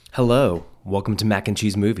Hello, welcome to Mac and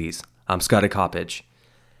Cheese Movies. I'm Scotty Coppage.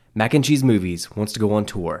 Mac and Cheese Movies wants to go on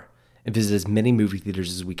tour and visit as many movie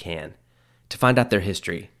theaters as we can to find out their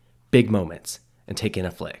history, big moments, and take in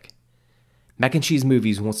a flick. Mac and Cheese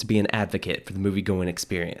Movies wants to be an advocate for the movie-going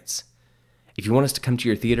experience. If you want us to come to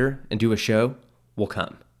your theater and do a show, we'll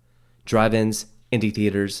come. Drive-ins, indie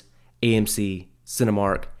theaters, AMC,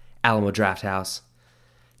 Cinemark, Alamo Drafthouse.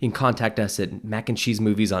 You can contact us at Mac and Cheese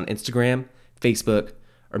Movies on Instagram, Facebook,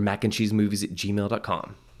 or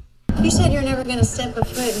macandcheesemovies@gmail.com. You said you're never going to step a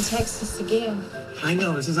foot in Texas again. I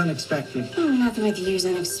know, this is unexpected. Nothing with you is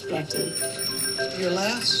unexpected. Your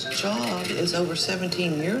last job is over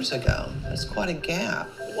 17 years ago. That's quite a gap.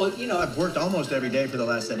 Well, you know, I've worked almost every day for the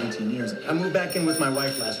last 17 years. I moved back in with my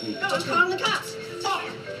wife last week. No, call the cops.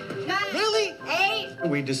 10, 9, Really? 8.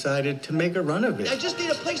 We decided to make a run of I it. just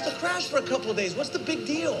need a place to crash for a couple of days. What's the big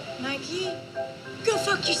deal? Mikey, go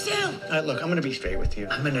fuck yourself. All right, look, I'm gonna be straight with you.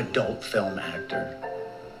 I'm an adult film actor.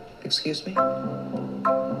 Excuse me?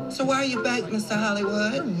 So why are you back, Mr.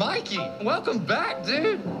 Hollywood? Mikey, welcome back,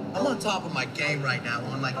 dude. I'm on top of my game right now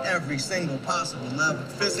on like every single possible level.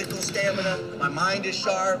 Physical stamina, my mind is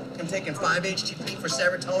sharp. I'm taking 5-HTP for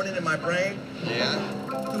serotonin in my brain. Yeah?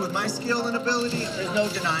 With my skill and ability, there's no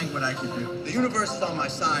denying what I can do. The universe is on my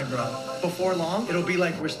side, bro. Before long, it'll be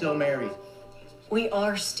like we're still married. We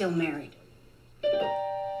are still married.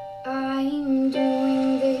 I'm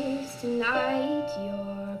doing this tonight.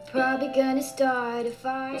 You're probably gonna start a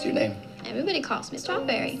fight. What's your name? Everybody calls me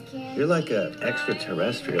Strawberry. You're like an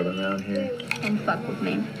extraterrestrial around here. And fuck with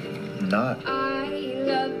me. Not. I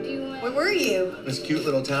loved you. Where were you? This cute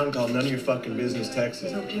little town called None of Your Fucking Business,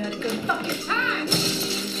 Texas. Hope you had a good fucking time.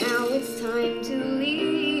 Now it's time to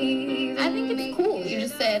leave. I think it's cool. You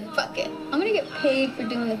just said, fuck it. I'm gonna get paid for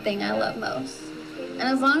doing the thing I love most. And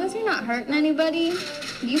as long as you're not hurting anybody,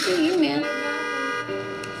 you do you, man.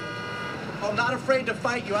 I'm not afraid to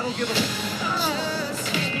fight you. I don't give a...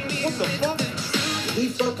 What the fuck? He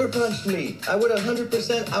sucker punched me. I would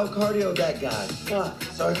 100% out cardio that guy. Fuck.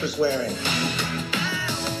 Sorry for swearing.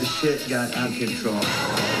 The shit got out of control.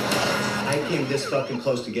 I came this fucking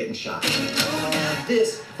close to getting shot.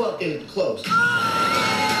 This fucking close.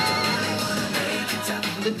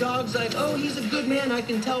 The dog's like, oh, he's a good man. I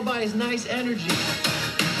can tell by his nice energy.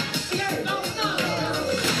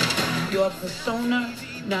 Your persona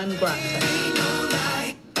non grata.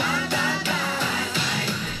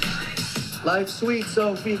 Life's sweet,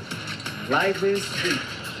 Sophie. Life is sweet.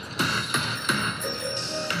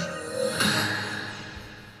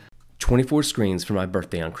 24 screens for my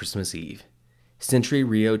birthday on Christmas Eve. Century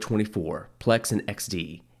Rio 24, Plex and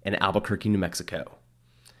XD in Albuquerque, New Mexico.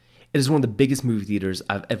 It is one of the biggest movie theaters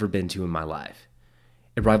I've ever been to in my life.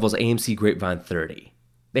 It rivals AMC Grapevine 30.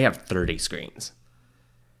 They have 30 screens.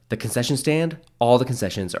 The concession stand, all the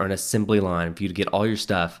concessions are an assembly line for you to get all your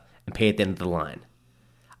stuff and pay at the end of the line.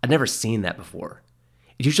 I'd never seen that before.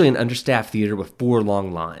 It's usually an understaffed theater with 4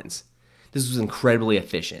 long lines. This was incredibly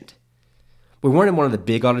efficient. We weren't in one of the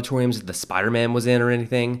big auditoriums that the Spider-Man was in or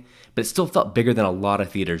anything, but it still felt bigger than a lot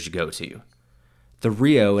of theaters you go to. The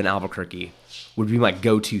Rio in Albuquerque would be my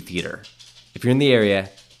go-to theater. If you're in the area,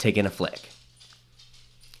 take in a flick.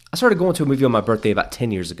 I started going to a movie on my birthday about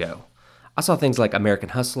 10 years ago. I saw things like American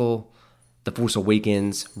Hustle, The Force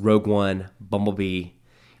Awakens, Rogue One, Bumblebee,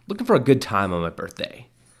 looking for a good time on my birthday.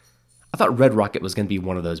 I thought Red Rocket was going to be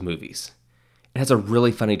one of those movies. It has a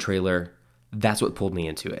really funny trailer. That's what pulled me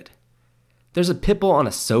into it. There's a pit bull on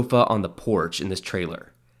a sofa on the porch in this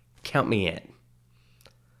trailer. Count me in.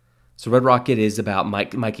 So Red Rocket is about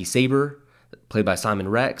Mikey Saber, played by Simon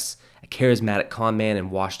Rex, a charismatic con man and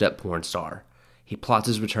washed-up porn star. He plots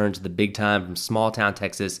his return to the big time from small-town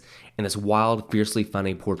Texas in this wild, fiercely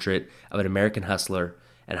funny portrait of an American hustler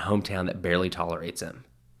and a hometown that barely tolerates him.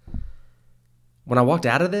 When I walked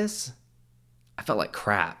out of this, I felt like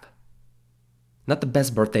crap. Not the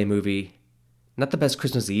best birthday movie, not the best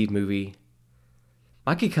Christmas Eve movie.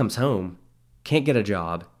 Mikey comes home, can't get a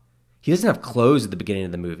job. He doesn't have clothes at the beginning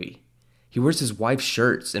of the movie. He wears his wife's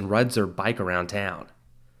shirts and rides their bike around town.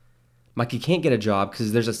 Mikey can't get a job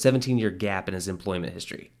because there's a 17-year gap in his employment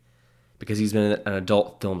history because he's been an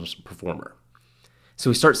adult film performer. So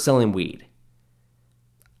he starts selling weed.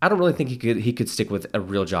 I don't really think he could stick with a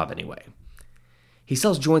real job anyway. He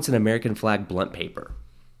sells joints in American flag blunt paper.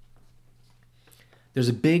 There's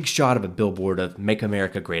a big shot of a billboard of Make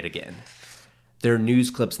America Great Again. There are news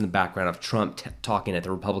clips in the background of Trump talking at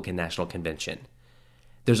the Republican National Convention.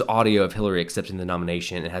 There's audio of Hillary accepting the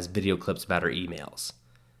nomination and has video clips about her emails.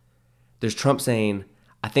 There's Trump saying,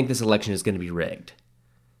 I think this election is going to be rigged.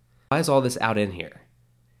 Why is all this out in here?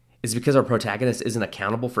 Is it because our protagonist isn't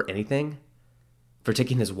accountable for anything? for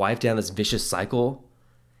taking his wife down this vicious cycle.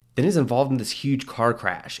 Then he's involved in this huge car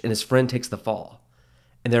crash, and his friend takes the fall.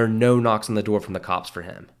 And there are no knocks on the door from the cops for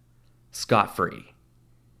him. Scot-free.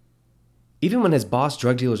 Even when his boss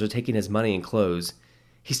drug dealers are taking his money and clothes,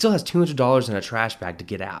 he still has $200 in a trash bag to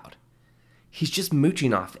get out. He's just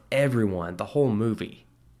mooching off everyone the whole movie.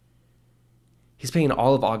 He's paying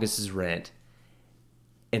all of August's rent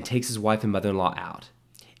and takes his wife and mother-in-law out.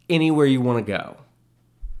 Anywhere you want to go.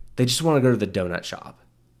 They just want to go to the donut shop.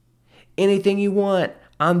 Anything you want,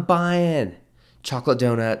 I'm buying. Chocolate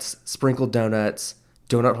donuts, sprinkled donuts,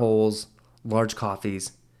 donut holes, large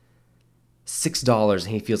coffees. $6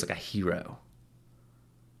 and he feels like a hero.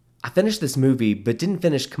 I finished this movie, but didn't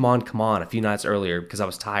finish Come On, Come On a few nights earlier because I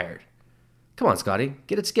was tired. Come on, Scotty,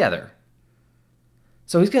 get it together.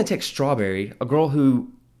 So he's going to take Strawberry, a girl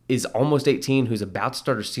who is almost 18, who's about to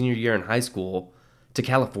start her senior year in high school, to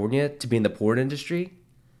California to be in the porn industry.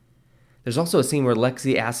 There's also a scene where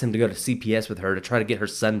Lexi asks him to go to CPS with her to try to get her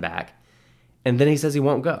son back, and then he says he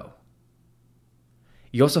won't go.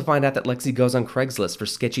 You also find out that Lexi goes on Craigslist for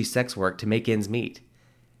sketchy sex work to make ends meet.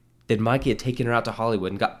 That Mikey had taken her out to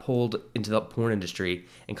Hollywood and got pulled into the porn industry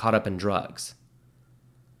and caught up in drugs.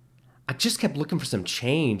 I just kept looking for some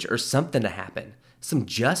change or something to happen, some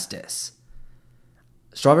justice.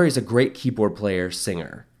 Strawberry's a great keyboard player,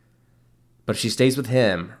 singer. But if she stays with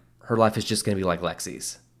him, her life is just going to be like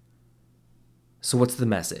Lexi's. So what's the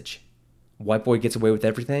message? White boy gets away with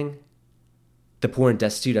everything? The poor and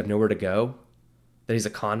destitute have nowhere to go? That he's a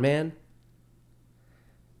con man?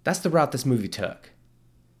 That's the route this movie took.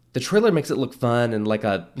 The trailer makes it look fun and like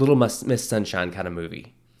a Little Miss Sunshine kind of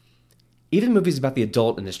movie. Even movies about the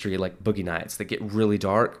adult industry like Boogie Nights that get really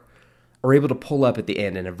dark are able to pull up at the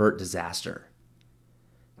end and avert disaster.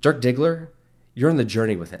 Dirk Diggler, you're on the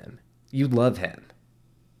journey with him. You love him.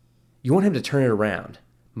 You want him to turn it around.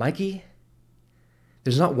 Mikey?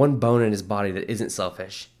 There's not one bone in his body that isn't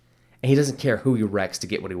selfish, and he doesn't care who he wrecks to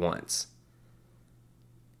get what he wants.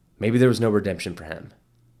 Maybe there was no redemption for him.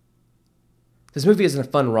 This movie isn't a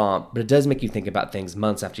fun romp, but it does make you think about things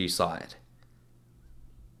months after you saw it.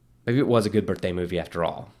 Maybe it was a good birthday movie after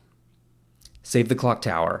all. Save the Clock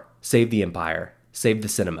Tower, save the Empire, save the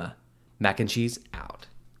cinema. Mac and Cheese out.